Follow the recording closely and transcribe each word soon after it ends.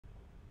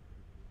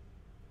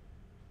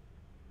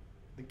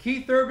The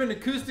Keith Urban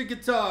acoustic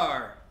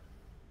guitar.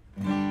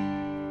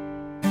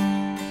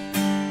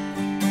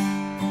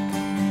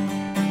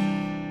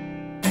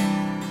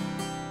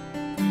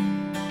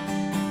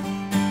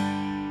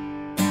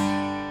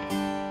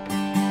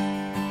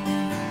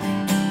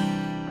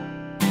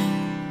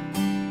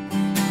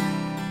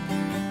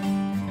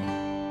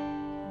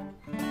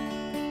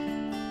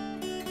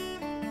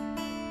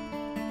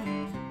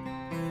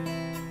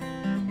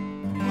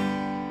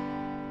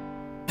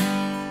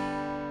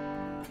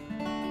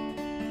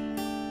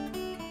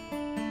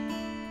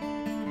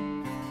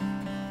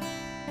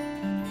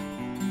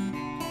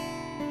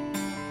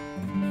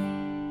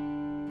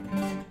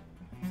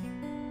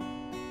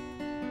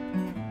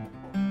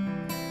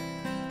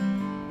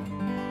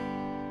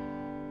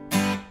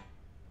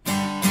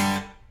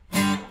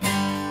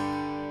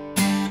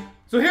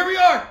 So here we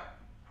are,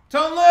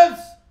 Tone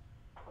Lives,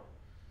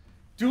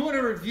 doing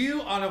a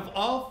review on, of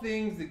all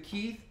things, the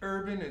Keith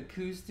Urban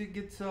acoustic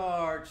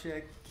guitar.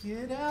 Check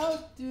it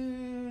out,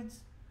 dudes.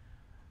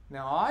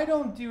 Now, I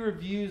don't do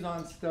reviews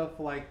on stuff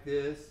like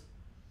this,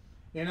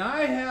 and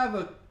I have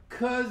a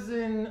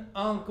cousin,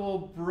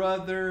 uncle,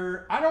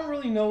 brother, I don't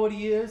really know what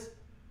he is,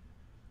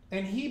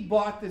 and he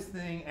bought this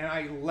thing, and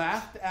I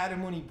laughed at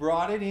him when he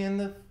brought it in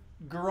the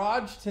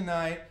garage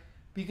tonight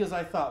because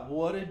I thought,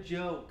 what a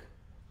joke.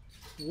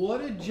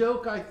 What a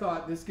joke I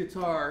thought this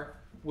guitar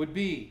would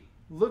be.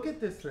 Look at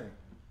this thing.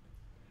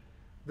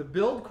 The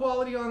build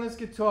quality on this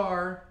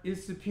guitar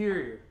is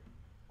superior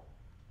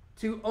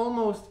to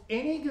almost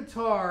any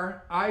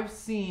guitar I've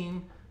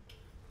seen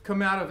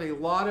come out of a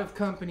lot of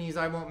companies.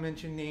 I won't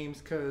mention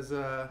names because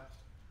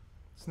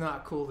it's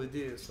not cool to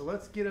do. So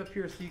let's get up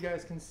here so you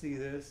guys can see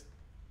this.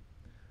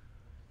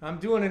 I'm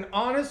doing an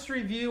honest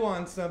review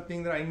on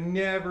something that I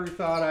never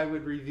thought I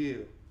would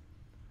review.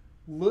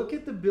 Look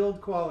at the build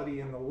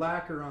quality and the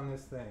lacquer on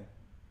this thing.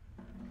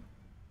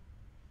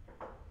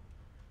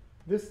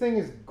 This thing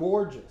is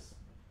gorgeous.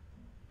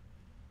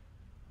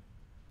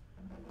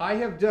 I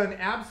have done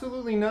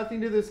absolutely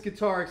nothing to this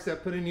guitar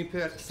except put a new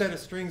set of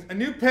strings, a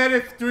new pet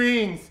of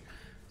strings.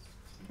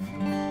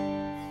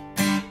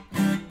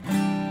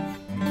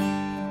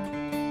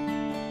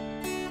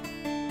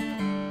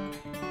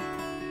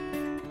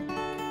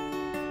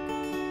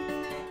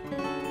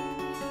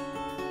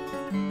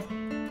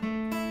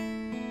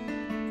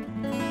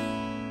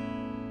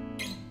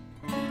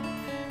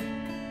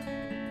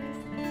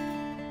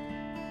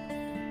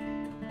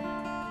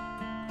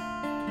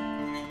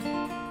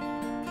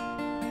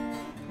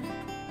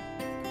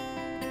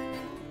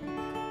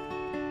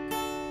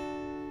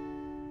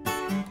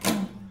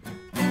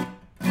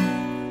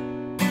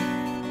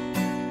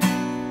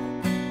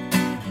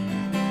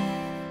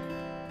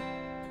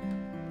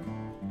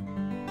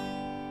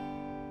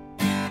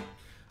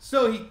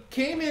 So he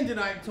came in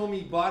tonight and told me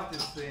he bought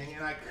this thing,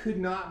 and I could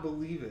not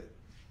believe it.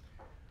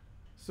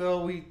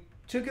 So we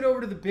took it over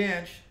to the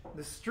bench.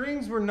 The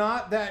strings were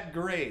not that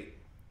great,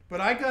 but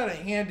I gotta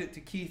hand it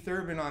to Keith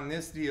Urban on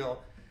this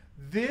deal.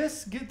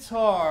 This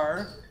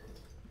guitar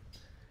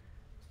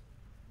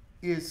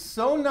is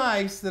so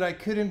nice that I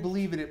couldn't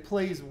believe it. It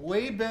plays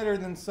way better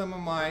than some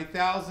of my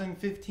 $1,000,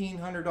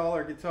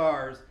 $1,500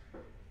 guitars.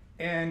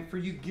 And for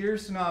you gear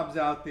snobs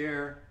out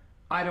there,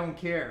 I don't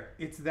care.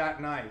 It's that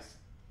nice.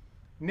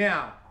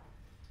 Now,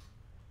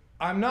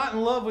 I'm not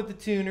in love with the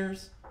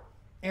tuners,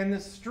 and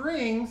the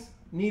strings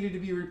needed to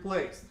be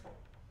replaced.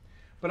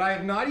 But I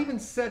have not even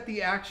set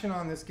the action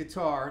on this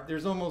guitar.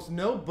 There's almost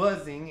no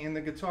buzzing in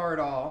the guitar at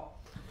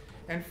all.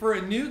 And for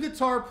a new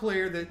guitar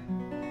player that...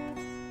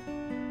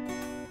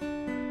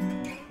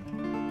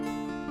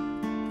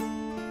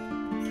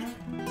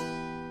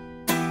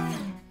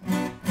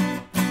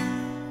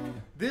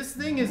 This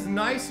thing is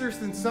nicer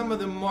than some of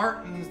the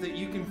Martins that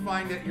you can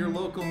find at your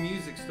local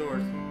music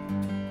stores.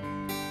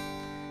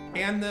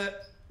 And the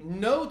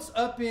notes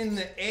up in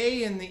the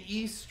A and the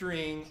E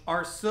string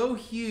are so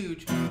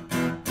huge.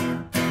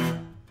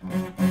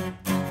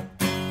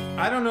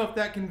 I don't know if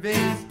that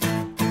conveys.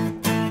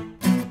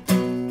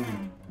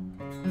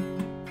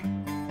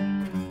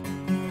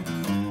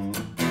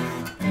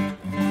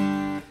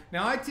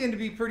 Now, I tend to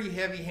be pretty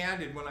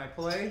heavy-handed when I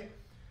play,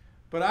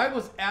 but I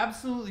was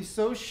absolutely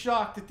so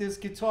shocked at this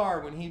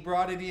guitar when he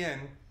brought it in.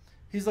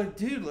 He's like,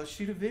 dude, let's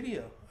shoot a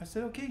video. I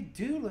said, okay,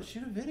 dude, let's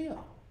shoot a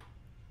video.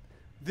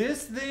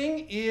 This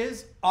thing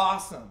is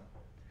awesome.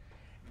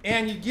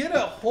 And you get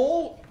a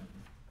whole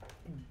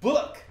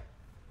book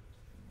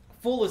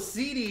full of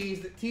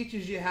CDs that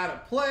teaches you how to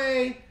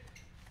play.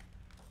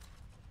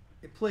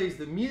 It plays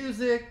the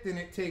music, then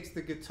it takes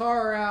the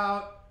guitar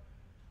out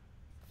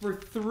for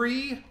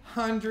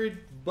 $300.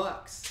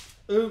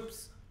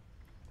 Oops.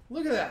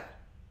 Look at that.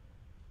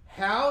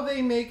 How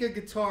they make a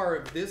guitar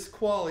of this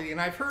quality.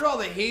 And I've heard all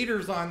the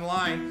haters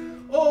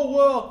online. Oh,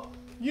 well,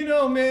 you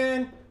know,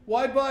 man,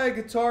 why buy a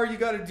guitar you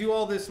got to do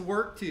all this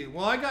work to?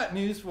 Well, I got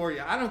news for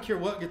you. I don't care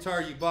what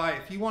guitar you buy.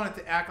 If you want it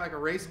to act like a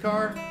race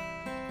car,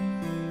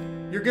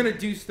 you're going to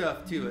do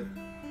stuff to it.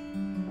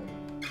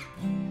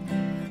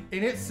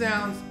 And it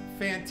sounds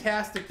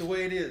fantastic the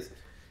way it is.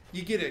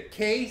 You get a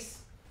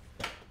case.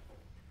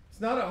 It's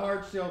It's not a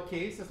hard shell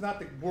case. It's not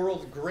the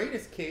world's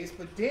greatest case,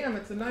 but damn,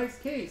 it's a nice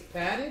case.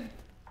 Padded.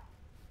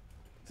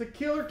 It's a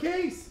killer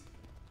case.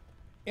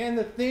 And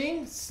the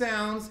thing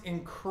sounds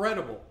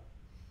incredible.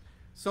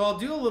 So I'll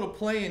do a little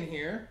playing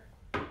here.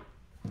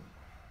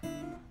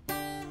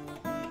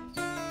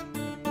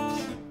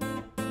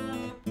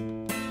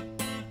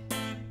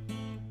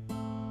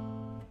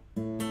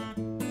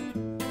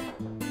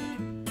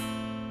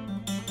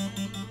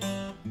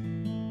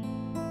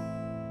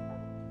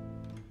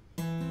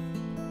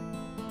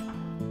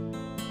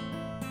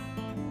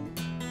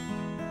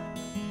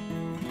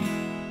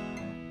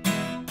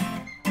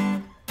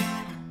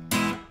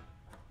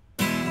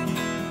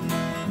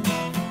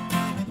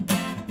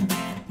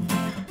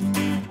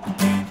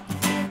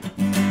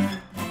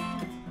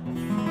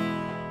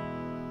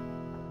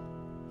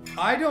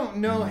 I don't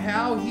know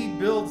how he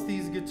builds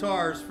these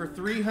guitars for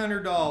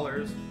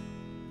 $300,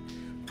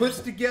 puts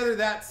together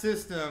that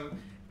system,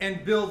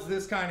 and builds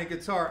this kind of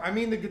guitar. I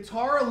mean, the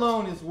guitar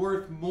alone is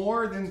worth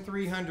more than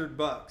 300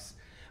 bucks.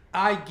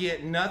 I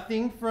get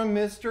nothing from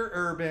Mr.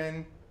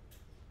 Urban.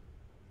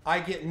 I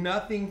get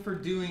nothing for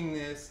doing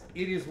this.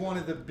 It is one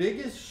of the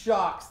biggest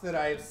shocks that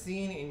I have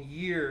seen in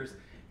years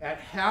at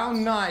how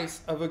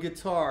nice of a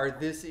guitar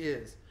this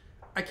is.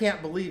 I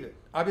can't believe it.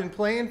 I've been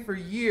playing for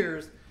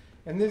years,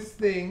 and this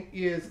thing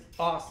is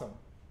awesome.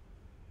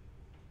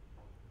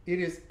 It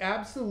is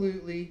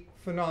absolutely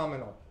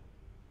phenomenal.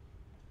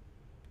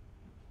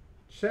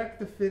 Check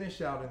the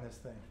finish out in this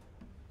thing.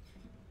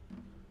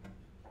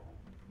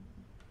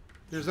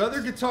 There's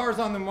other guitars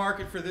on the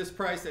market for this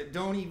price that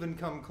don't even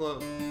come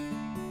close.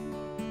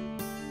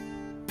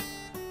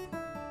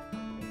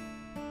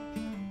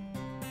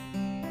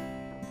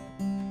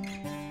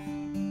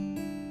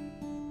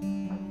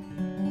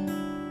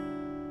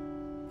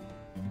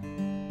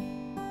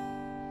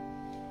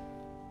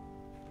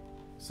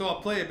 So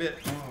I'll play a bit.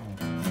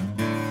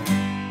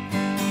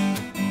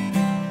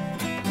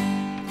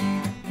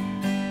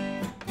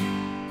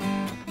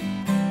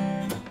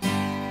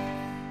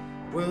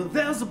 Well,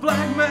 there's a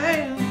black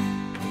man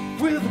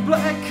with a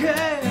black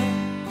cat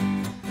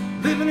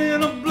living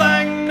in a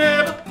black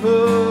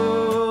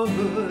neighborhood.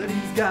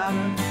 He's got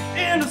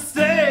an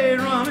interstate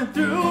running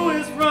through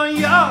his front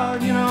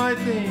yard. You know,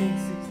 he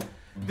thinks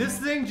this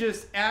thing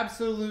just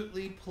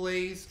absolutely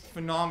plays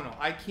phenomenal.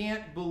 I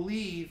can't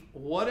believe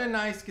what a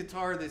nice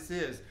guitar this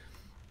is.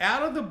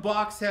 Out of the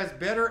box has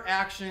better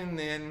action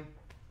than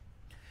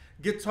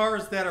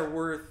guitars that are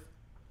worth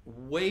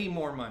way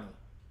more money.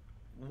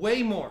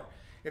 Way more.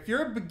 If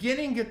you're a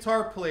beginning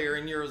guitar player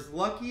and you're as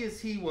lucky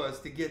as he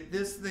was to get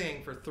this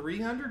thing for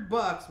 300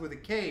 bucks with a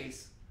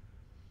case,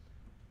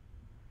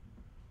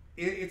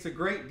 it's a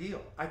great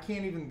deal. I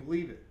can't even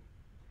believe it.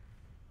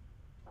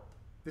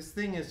 This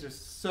thing is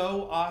just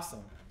so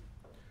awesome.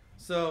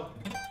 So,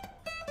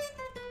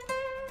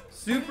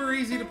 super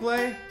easy to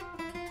play.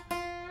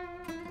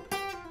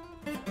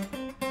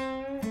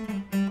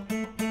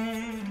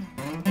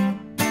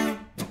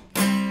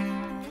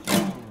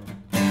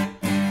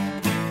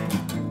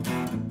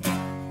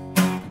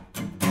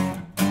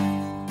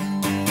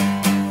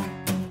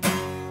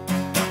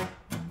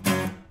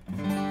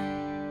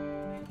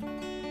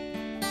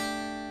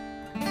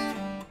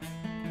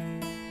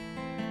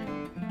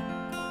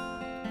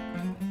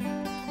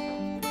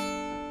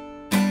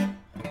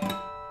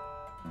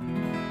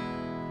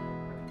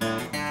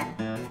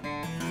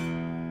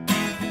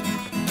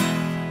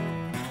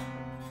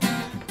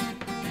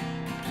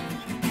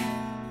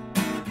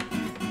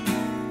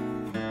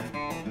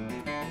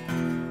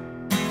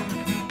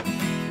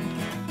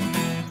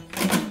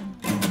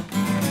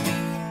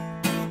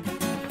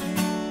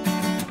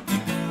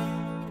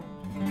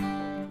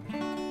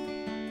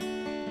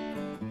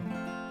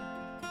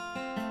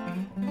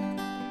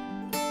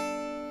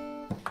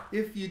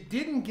 If you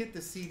didn't get the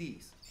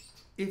CDs,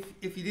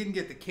 if you didn't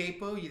get the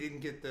capo, you didn't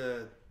get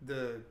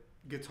the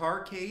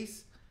guitar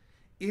case,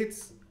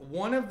 it's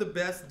one of the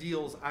best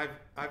deals I've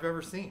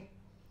ever seen.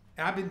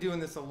 And I've been doing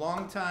this a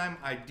long time.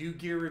 I do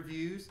gear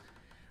reviews.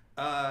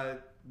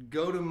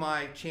 Go to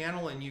my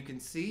channel and you can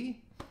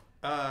see.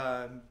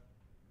 It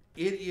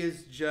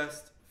is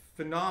just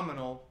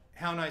phenomenal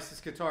how nice this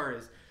guitar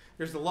is.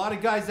 There's a lot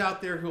of guys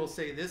out there who will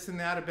say this and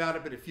that about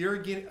it, but if you're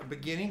a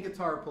beginning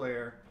guitar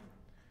player,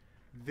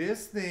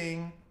 this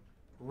thing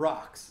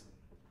rocks.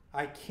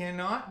 I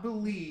cannot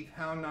believe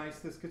how nice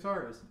this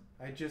guitar is.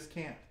 I just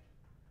can't.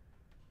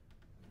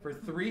 For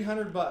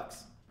 300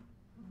 bucks.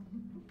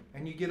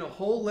 And you get a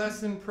whole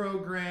lesson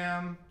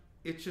program.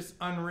 It's just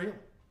unreal.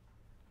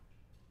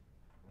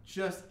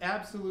 Just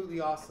absolutely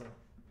awesome.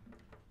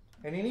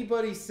 And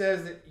anybody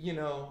says that, you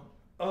know,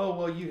 oh,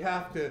 well, you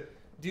have to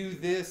do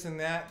this and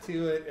that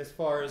to it, as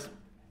far as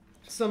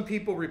some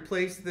people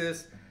replace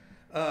this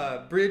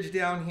bridge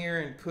down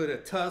here and put a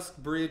tusk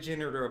bridge in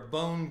it or a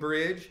bone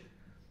bridge,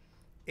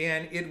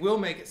 and it will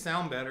make it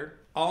sound better.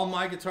 All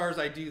my guitars,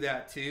 I do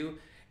that too.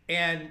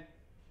 And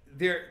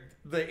the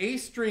A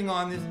string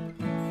on this,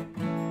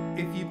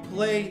 if you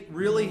play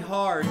really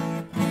hard,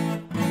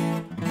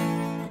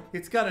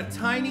 it's got a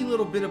tiny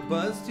little bit of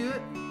buzz to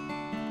it.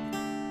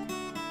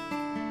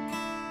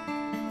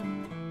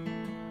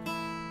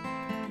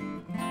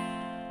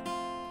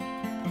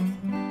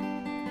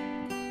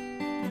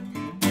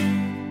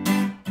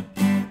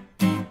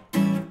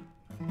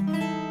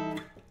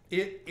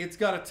 It's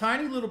got a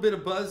tiny little bit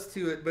of buzz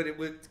to it, but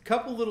with a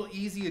couple little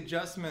easy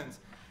adjustments.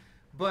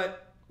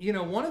 But, you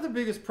know, one of the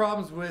biggest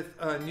problems with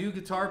new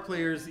guitar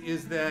players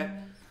is that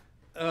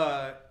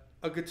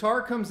a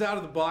guitar comes out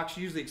of the box,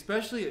 usually,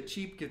 especially a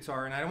cheap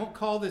guitar, and I won't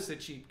call this a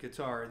cheap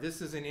guitar.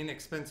 This is an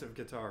inexpensive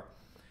guitar.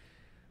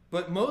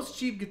 But most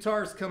cheap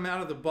guitars come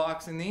out of the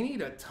box and they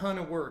need a ton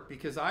of work,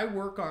 because I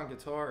work on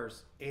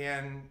guitars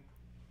and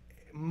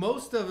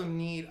most of them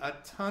need a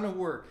ton of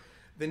work.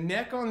 The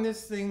neck on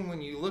this thing,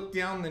 when you look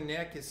down the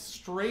neck, is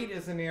straight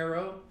as an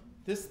arrow.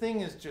 This thing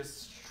is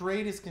just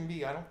straight as can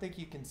be. I don't think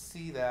you can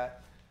see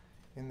that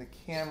in the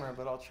camera,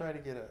 but I'll try to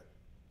get a...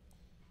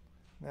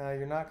 Now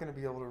you're not going to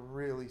be able to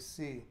really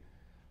see.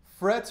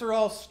 Frets are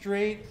all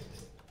straight.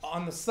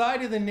 On the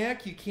side of the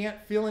neck, you can't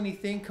feel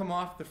anything come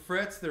off the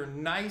frets. They're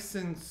nice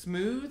and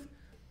smooth.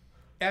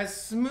 As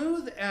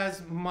smooth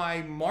as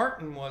my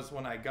Martin was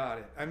when I got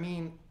it. I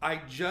mean,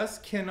 I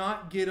just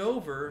cannot get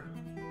over...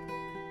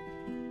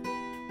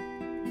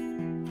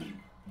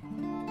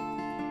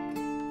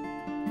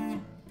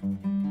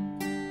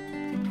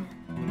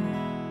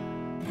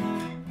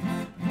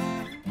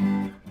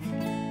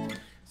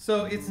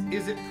 So is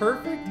it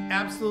perfect?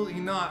 Absolutely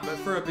not. But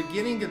for a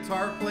beginning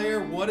guitar player,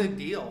 what a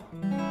deal.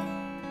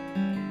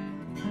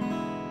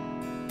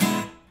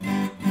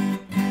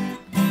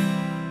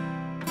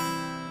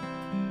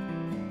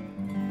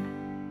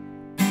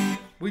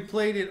 We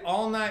played it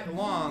all night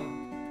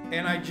long,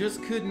 and I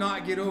just could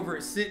not get over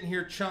it sitting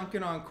here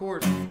chunking on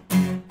chords.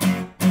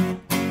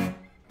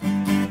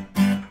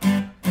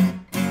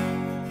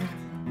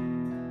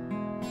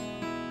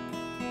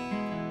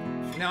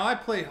 Now I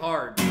play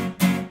hard.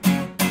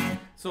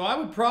 So I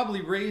would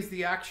probably raise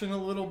the action a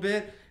little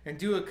bit and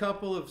do a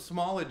couple of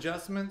small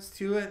adjustments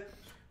to it.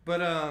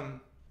 But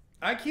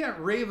I can't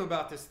rave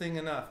about this thing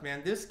enough,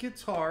 man. This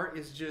guitar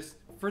is just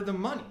for the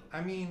money. I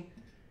mean,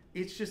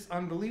 it's just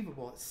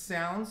unbelievable. It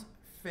sounds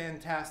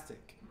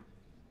fantastic.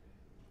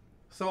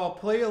 So I'll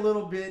play a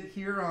little bit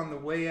here on the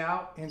way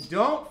out. And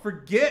don't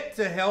forget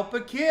to help a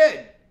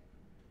kid.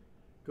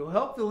 Go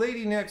help the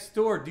lady next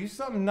door. Do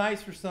something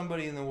nice for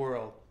somebody in the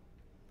world.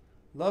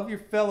 Love your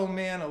fellow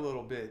man a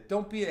little bit.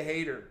 Don't be a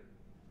hater.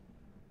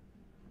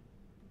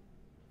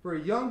 For a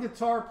young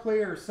guitar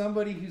player,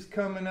 somebody who's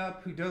coming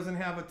up who doesn't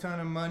have a ton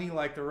of money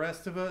like the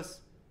rest of us,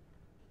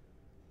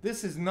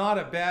 this is not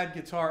a bad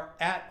guitar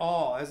at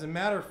all. As a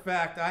matter of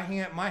fact,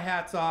 my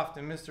hat's off to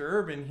Mr.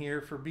 Urban here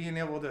for being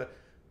able to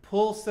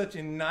pull such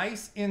a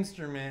nice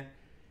instrument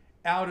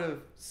out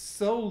of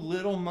so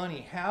little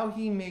money. How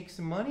he makes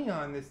money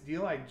on this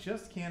deal, I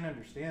just can't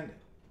understand it.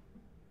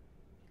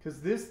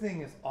 Because this thing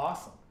is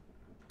awesome.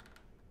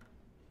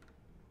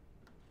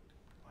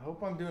 I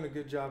hope I'm doing a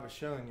good job of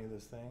showing you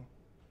this thing.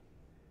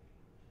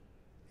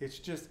 It's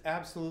just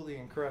absolutely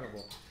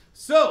incredible.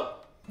 So,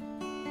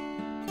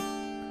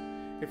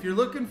 if you're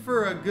looking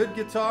for a good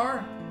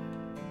guitar,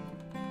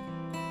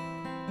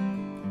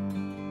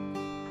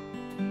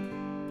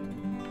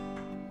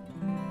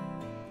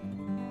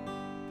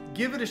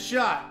 give it a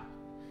shot.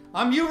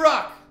 I'm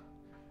U-Rock.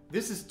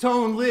 This is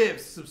Tone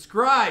Lives.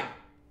 Subscribe.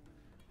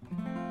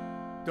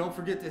 Don't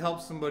forget to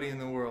help somebody in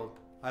the world.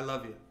 I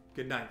love you.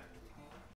 Good night.